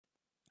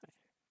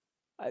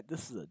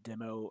This is a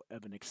demo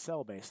of an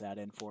Excel-based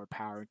add-in for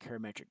power and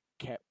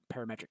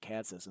parametric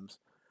CAD systems.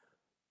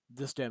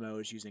 This demo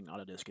is using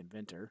Autodesk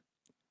Inventor.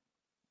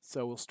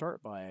 So we'll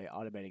start by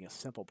automating a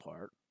simple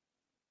part.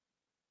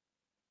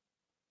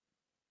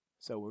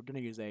 So we're going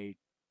to use a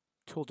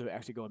tool to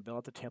actually go and build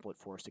out the template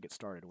for us to get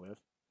started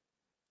with.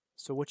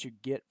 So what you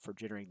get for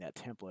generating that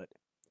template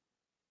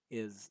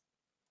is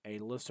a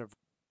list of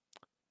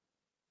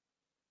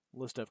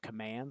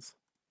commands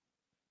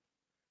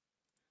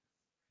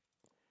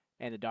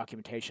and the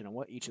documentation on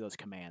what each of those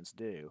commands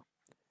do.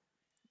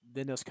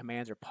 Then those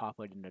commands are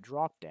populated in a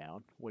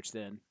drop-down, which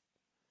then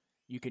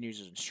you can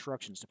use as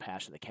instructions to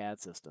pass to the CAD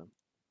system.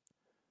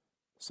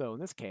 So in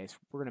this case,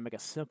 we're going to make a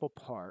simple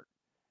part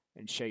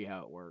and show you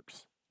how it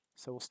works.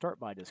 So we'll start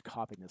by just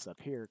copying this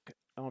up here.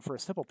 For a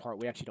simple part,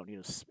 we actually don't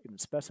need to even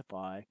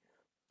specify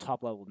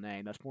top-level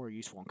name. That's more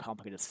useful in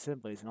complicated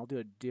assemblies, and I'll do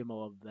a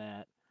demo of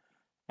that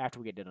after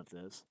we get done with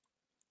this.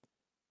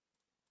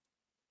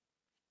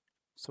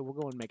 So we'll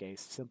go and make a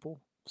simple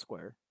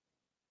square.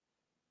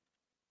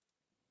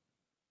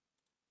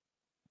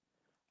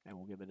 And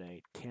we'll give it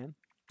a 10,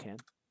 10.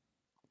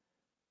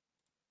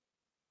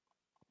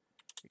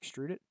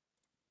 Extrude it.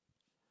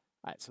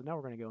 Alright, so now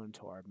we're going to go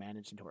into our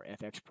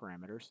FX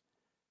parameters.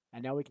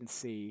 And now we can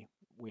see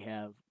we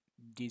have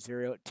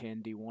D0 at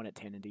 10, D1 at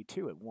 10, and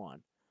D2 at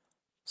 1.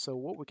 So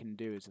what we can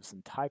do is just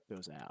type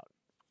those out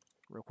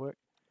real quick.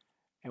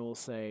 And we'll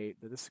say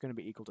that this is going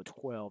to be equal to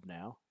 12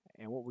 now.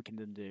 And what we can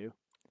then do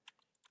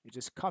is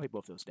just copy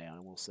both those down.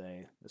 And we'll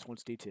say this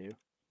one's D2.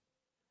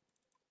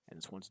 And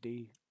this one's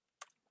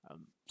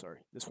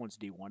this one's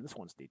D1, this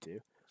one's D2.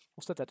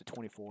 We'll set that to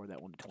 24,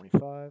 that one to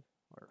 25,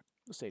 or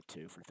let's say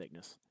 2 for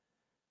thickness.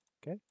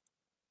 Okay,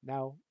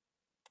 now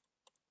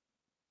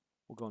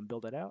we'll go and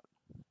build that out.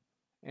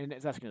 And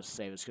that's going to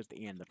save us because at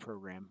the end the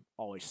program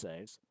always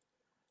saves.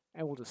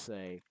 And we'll just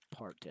say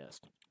part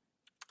test.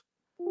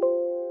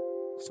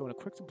 So in a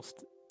quick simple,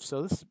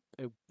 so this is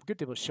a good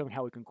demo showing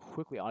how we can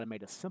quickly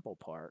automate a simple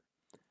part.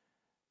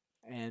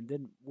 And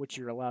then what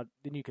you're allowed,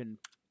 then we can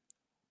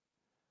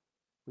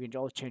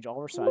always change all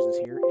our sizes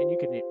here, and you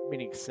can,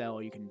 in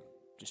Excel, you can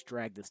just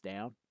drag this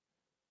down.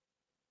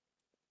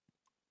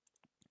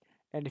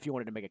 And if you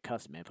wanted to make a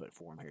custom input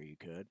form here, you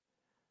could.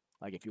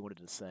 Like if you wanted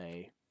to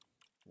say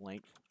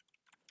length,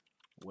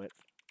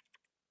 width,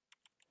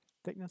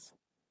 thickness,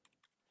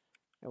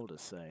 and we'll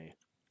just say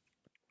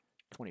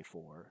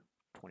 24,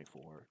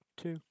 24,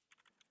 2,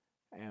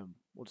 and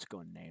we'll just go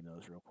and name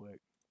those real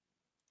quick.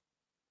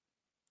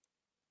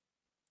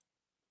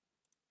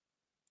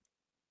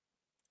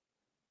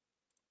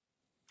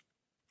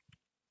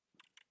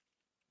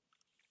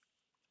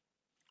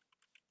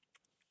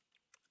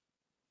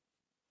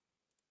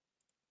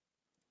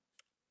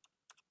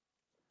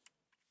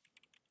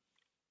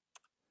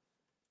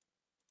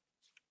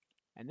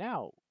 And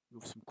now,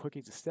 with some quick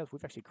easy steps,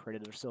 we've actually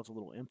created ourselves a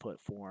little input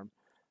form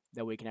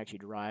that we can actually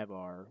drive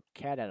our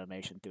CAD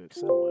animation through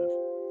Excel with.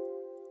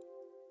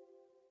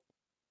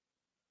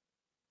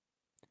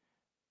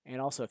 And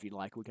also, if you'd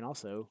like, we can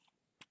also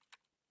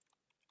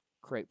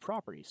create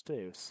properties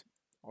too.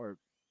 Or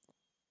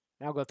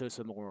now I'll go through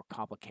some more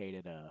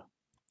complicated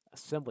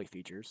assembly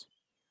features.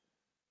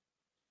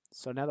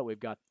 So now that we've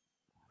got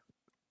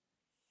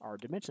our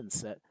dimensions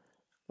set,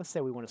 let's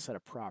say we want to set a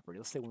property.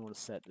 Let's say we want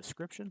to set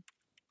description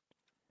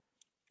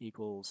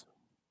equals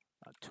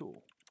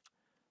tool.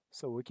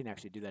 So we can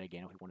actually do that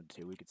again if we wanted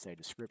to. We could say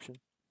description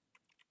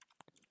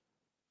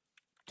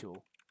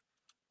tool.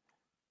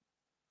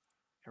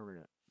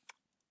 And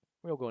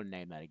we'll go and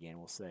name that again.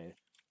 We'll say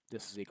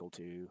this is equal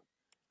to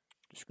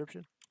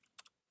description.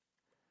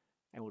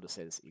 And we'll just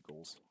say this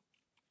equals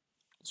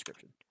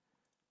description.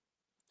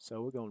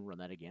 So we'll go and run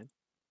that again.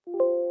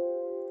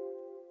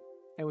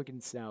 And we can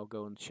now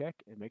go and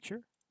check and make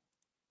sure.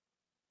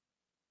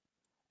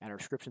 And our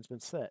description's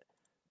been set.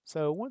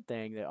 So one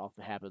thing that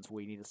often happens,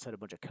 we need to set a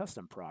bunch of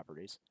custom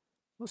properties.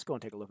 Let's go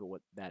and take a look at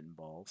what that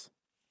involves.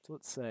 So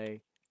let's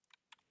say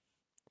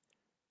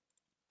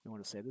we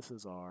want to say this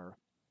is our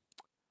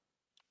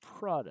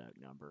product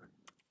number.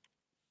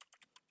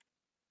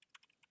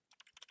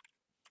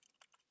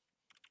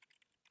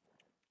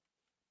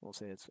 We'll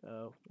say it's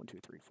 1, 2,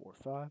 3, 4,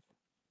 5.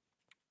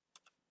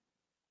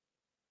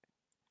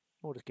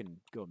 We'll just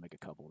go and make a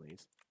couple of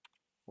these.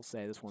 We'll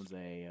say this one's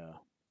a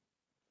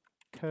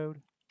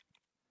code.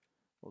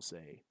 We'll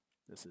say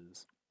this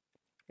is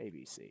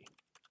ABC.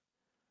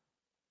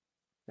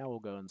 Now we'll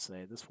go and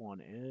say this one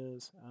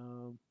is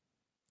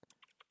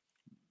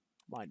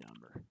my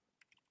number.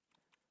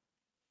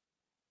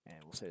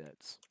 And we'll say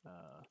that's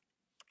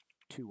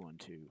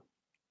 212.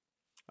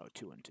 Oh,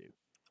 212.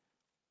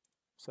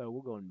 So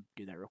we'll go and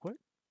do that real quick.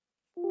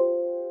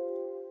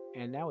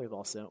 And now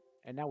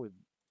we've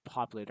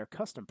populated our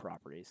custom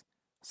properties.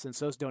 Since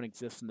those don't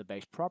exist in the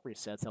base property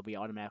sets, they'll be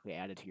automatically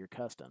added to your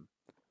custom.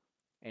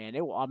 And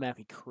it will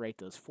automatically create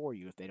those for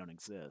you if they don't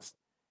exist.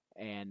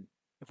 And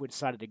if we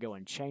decided to go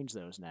and change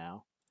those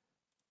now,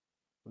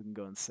 we can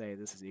go and say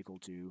this is equal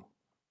to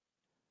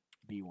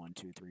B1,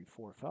 2, 3,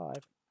 4,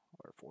 5,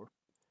 or 4.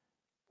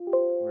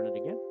 Run it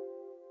again.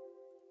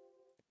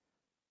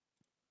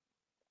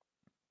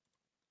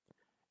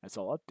 That's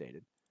all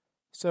updated.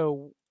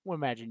 So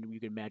you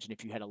could imagine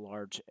if you had a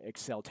large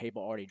Excel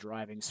table already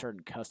driving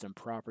certain custom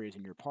properties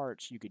in your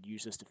parts, you could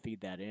use this to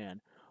feed that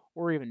in,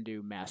 or even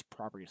do mass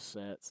property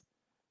sets.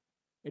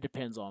 It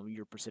depends on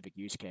your specific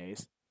use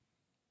case.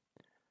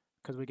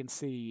 Because we can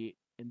see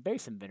in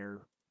Base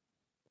Inventor,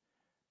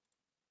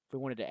 if we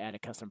wanted to add a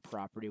custom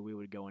property, we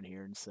would go in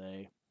here and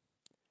say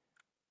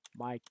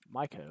my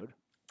code,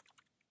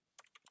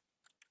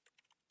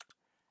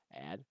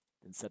 add,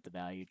 then set the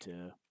value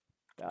to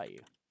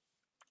value,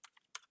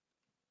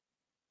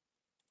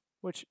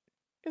 which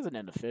isn't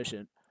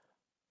inefficient,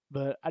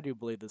 but I do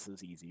believe this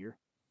is easier.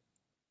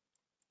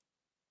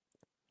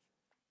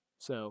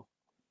 So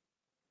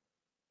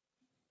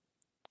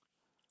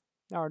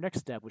now our next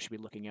step, we should be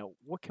looking at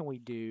what can we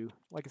do,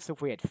 like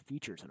if we had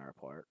features in our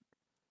part.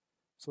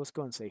 So let's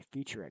go and say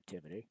feature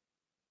activity.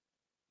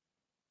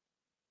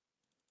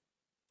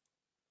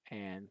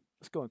 And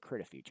let's go and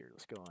create a feature.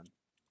 Let's go on.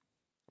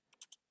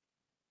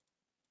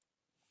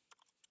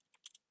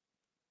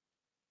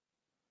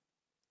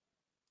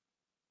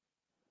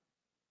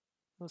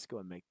 Let's go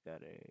and make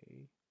that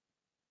a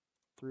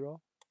through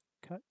all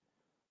cut.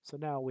 So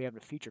now we have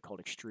a feature called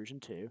extrusion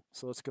 2.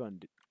 So let's go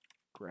and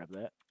grab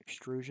that,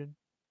 extrusion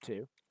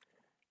 2.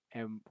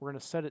 And we're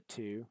going to set it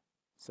to,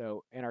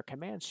 so in our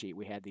command sheet,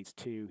 we had these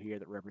 2 here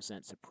that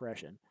represent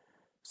suppression.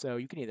 So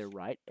you can either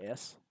write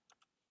S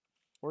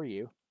or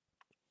U.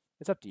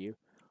 It's up to you.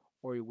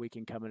 Or we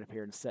can come in up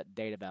here and set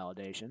data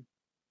validation.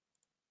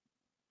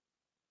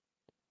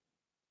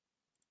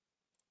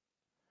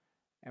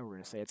 And we're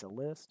going to say it's a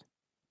list.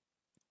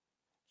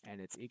 And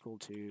it's equal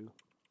to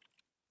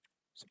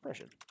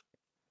suppression.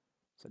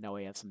 So now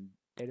we have some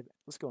data.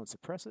 Let's go and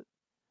suppress it.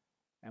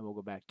 And we'll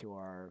go back to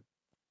our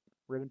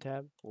ribbon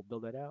tab. We'll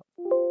build that out.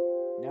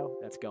 No,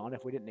 that's gone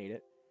if we didn't need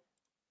it.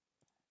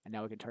 And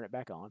now we can turn it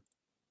back on.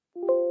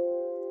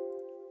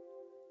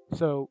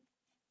 So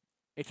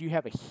if you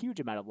have a huge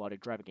amount of logic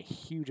driving a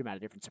huge amount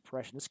of different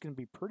suppression, this can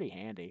be pretty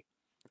handy.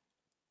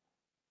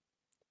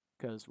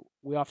 Because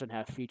we often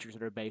have features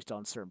that are based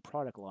on certain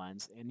product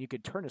lines, and you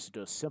could turn this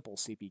into a simple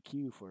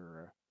CPQ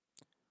for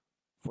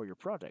your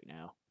project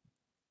now.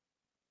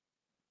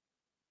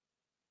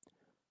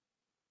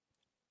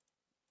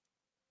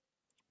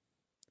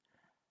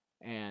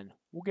 And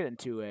we'll get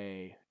into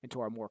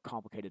our more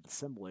complicated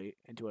assembly,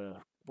 to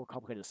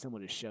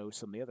show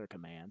some of the other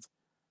commands.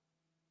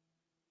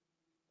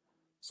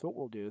 So what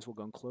we'll do is we'll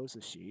go and close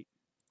the sheet.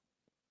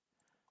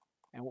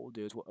 And what we'll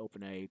do is we'll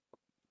open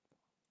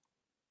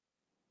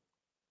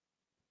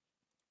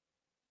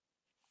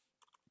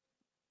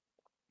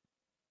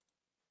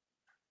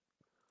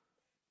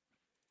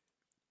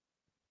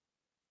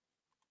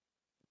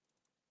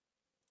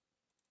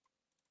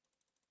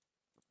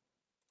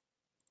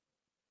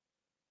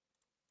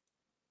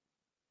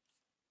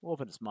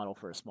this model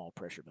for a small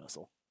pressure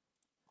vessel.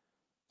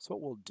 So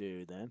what we'll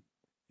do then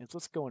is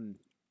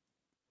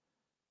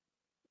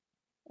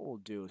what we'll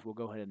do is we'll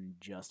go ahead and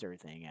adjust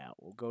everything out.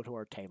 We'll go to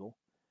our table,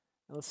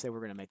 and let's say we're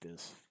going to make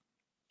this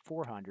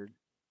 400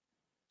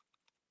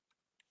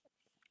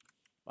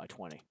 by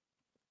 20.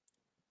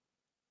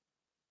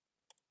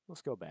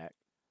 Let's go back.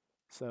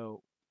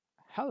 So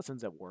how this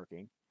ends up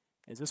working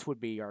is this would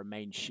be our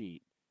main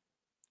sheet,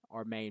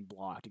 our main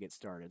block to get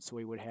started. So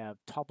we would have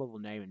top level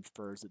name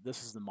infers that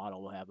this is the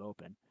model we'll have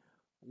open.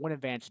 One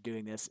advantage of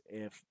doing this,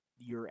 if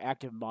your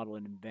active model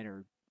in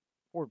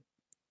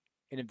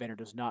Inventor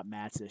does not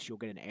match this, you'll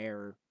get an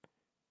error,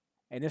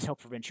 and this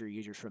helps prevent your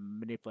users from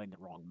manipulating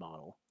the wrong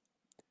model.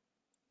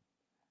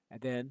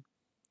 And then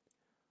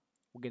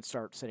we can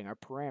start setting our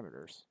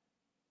parameters.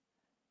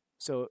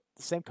 So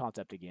the same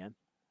concept again,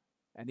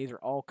 and these are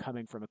all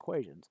coming from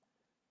equations.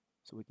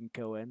 So we can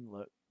go in,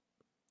 look,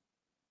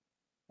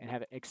 and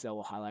have Excel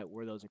will highlight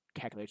where those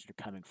calculations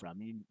are coming from.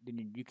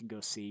 Then you can go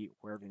see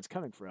where everything's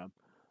coming from.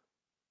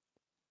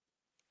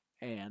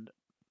 And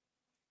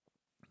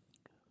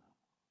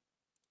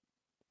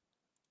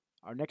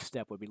our next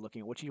step would be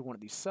looking at what you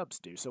want these subs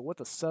to do. So what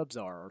the subs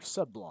are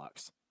sub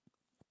blocks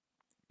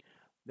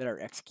that are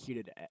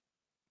executed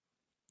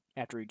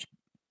after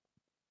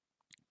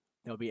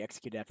they'll be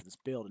executed after this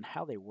build. And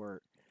how they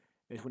work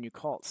is when you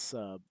call it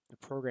sub, the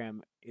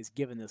program is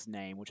given this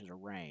name, which is a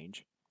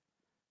range.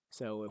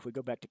 So if we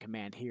go back to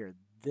command here,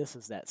 this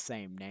is that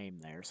same name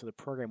there. So the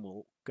program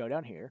will go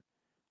down here,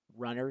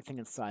 run everything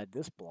inside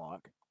this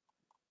block.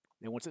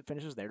 Then once it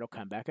finishes there, it'll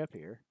come back up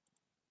here,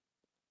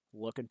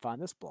 look and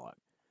find this block.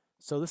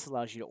 So this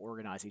allows you to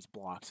organize these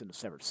blocks into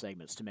separate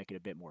segments to make it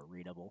a bit more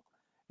readable.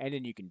 And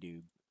then you can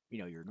do,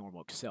 your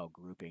normal Excel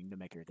grouping to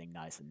make everything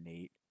nice and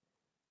neat.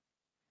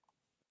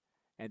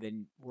 And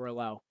then you're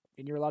allowed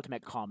to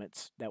make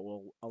comments that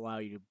will allow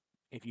you to,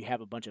 if you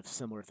have a bunch of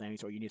similar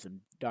things or you need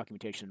some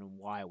documentation on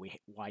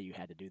why you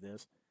had to do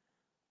this.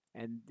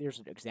 And there's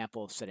an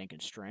example of setting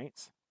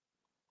constraints.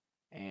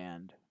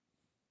 And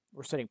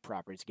we're setting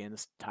properties. Again,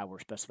 this time we're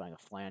specifying a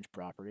flange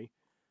property.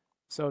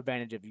 So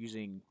advantage of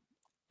using,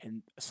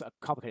 in a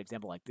complicated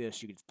example like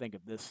this, you could think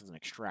of this as an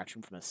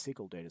extraction from a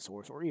SQL data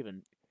source, or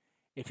even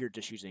if you're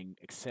just using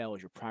Excel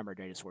as your primary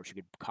data source, you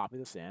could copy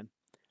this in,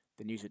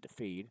 then use it to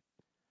feed.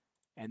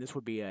 And this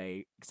would be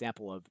a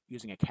example of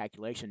using a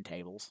calculation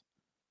tables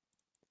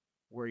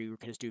where you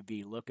can just do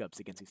VLOOKUPs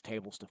against these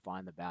tables to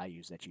find the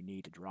values that you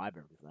need to drive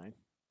everything.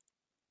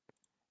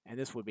 And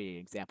this would be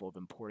an example of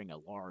importing a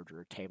large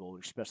or a table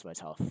which specifies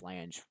how a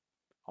flange,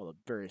 all the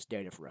various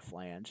data for a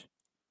flange.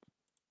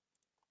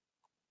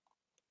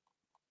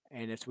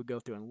 And as we go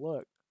through and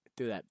look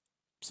through that,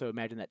 so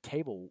imagine that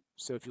table.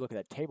 So if you look at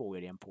that table we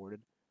had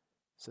imported,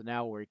 so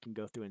now we can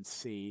go through and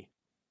see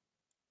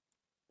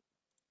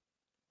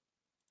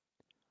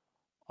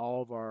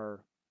all of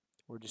our,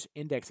 we're just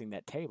indexing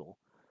that table.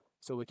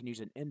 So we can use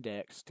an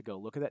index to go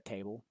look at that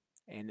table.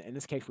 And in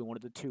this case, we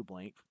wanted the tube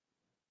length.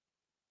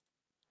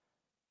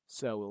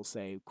 So we'll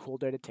say cool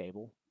data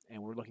table,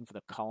 and we're looking for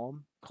the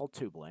column called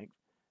tube length.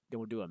 Then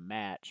we'll do a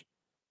match.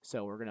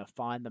 So we're going to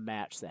find the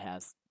match that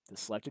has the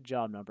selected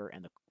job number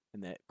and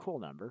the cool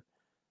number.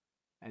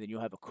 And then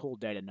you'll have a cool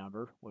data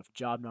number with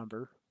job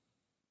number.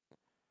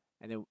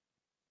 And then,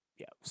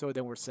 yeah, so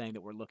then we're saying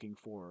that we're looking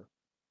for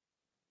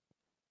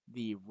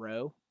the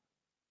row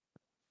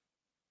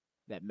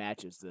that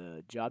matches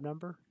the job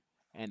number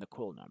and the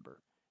cool number.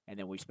 And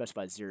then we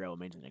specify 0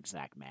 means an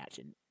exact match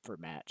for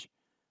match.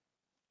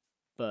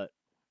 But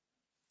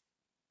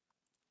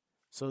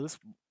so this is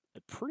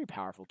a pretty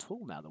powerful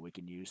tool now that we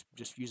can use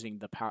just using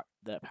the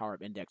power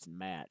of index and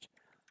match.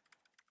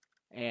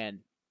 And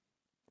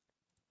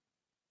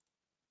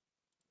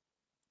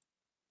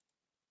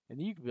then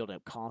you can build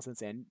up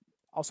constants, and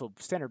also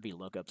standard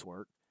VLOOKUPs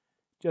work.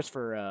 Just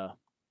for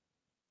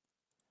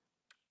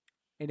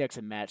index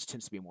and match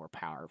tends to be more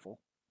powerful.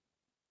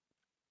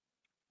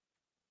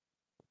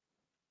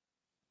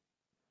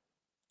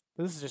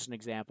 This is just an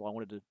example. I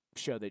wanted to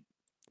show that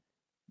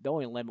the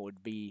only limit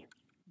would be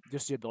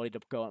just the ability to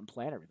go out and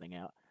plan everything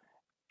out.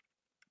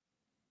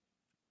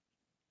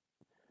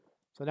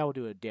 So now we'll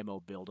do a demo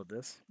build of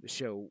this to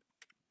show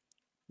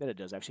that it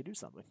does actually do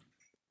something.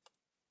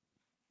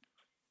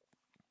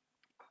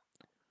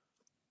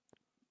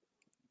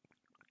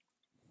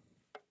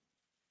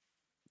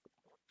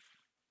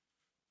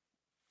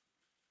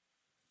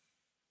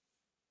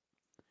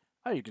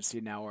 You can see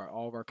now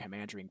all of our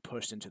commands are being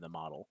pushed into the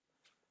model.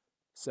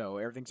 So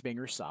everything's being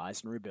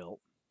resized and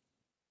rebuilt.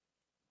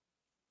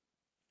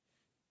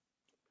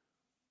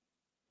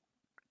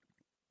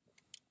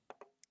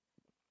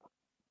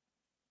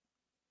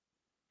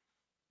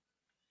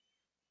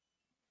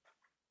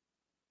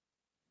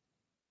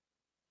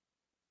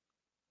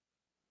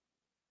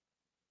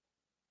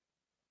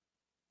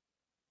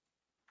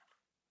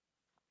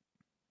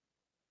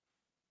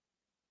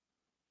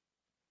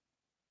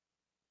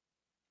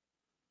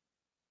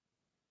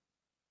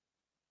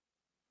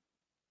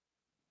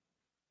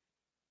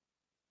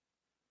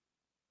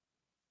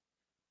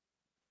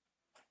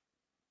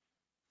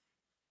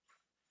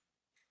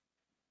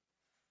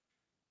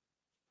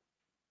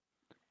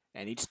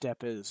 And each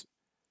step is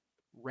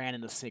ran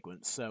in a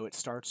sequence. So it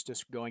starts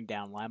just going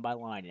down line by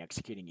line and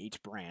executing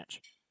each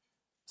branch.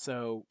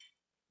 So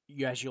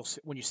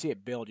when you see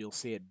it build, you'll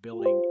see it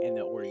building in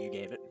the order you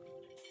gave it.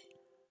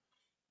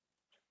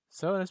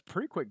 So it's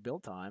pretty quick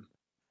build time.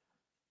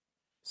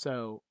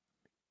 So,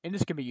 and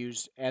this can be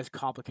used as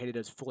complicated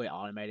as fully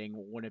automating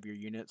one of your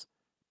units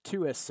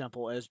to as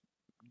simple as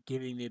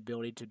giving the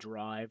ability to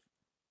drive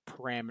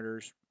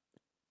parameters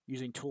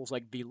using tools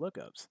like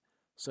VLOOKUPs.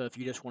 So if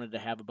you just wanted to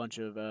have a bunch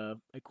of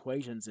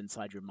equations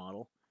inside your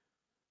model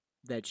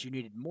that you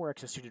needed more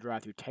access to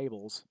drive through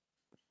tables,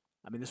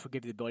 I mean, this would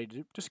give you the ability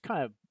to just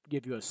kind of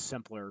give you a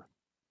simpler,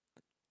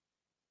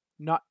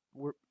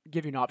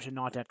 give you an option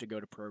not to have to go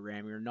to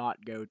programming or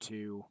not go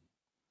to,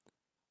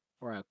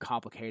 or a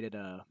complicated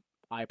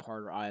iPart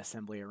or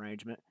iAssembly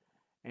arrangement,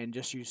 and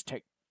just use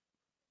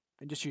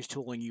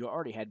tooling you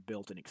already had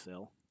built in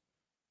Excel.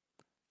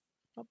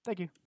 Well, thank you.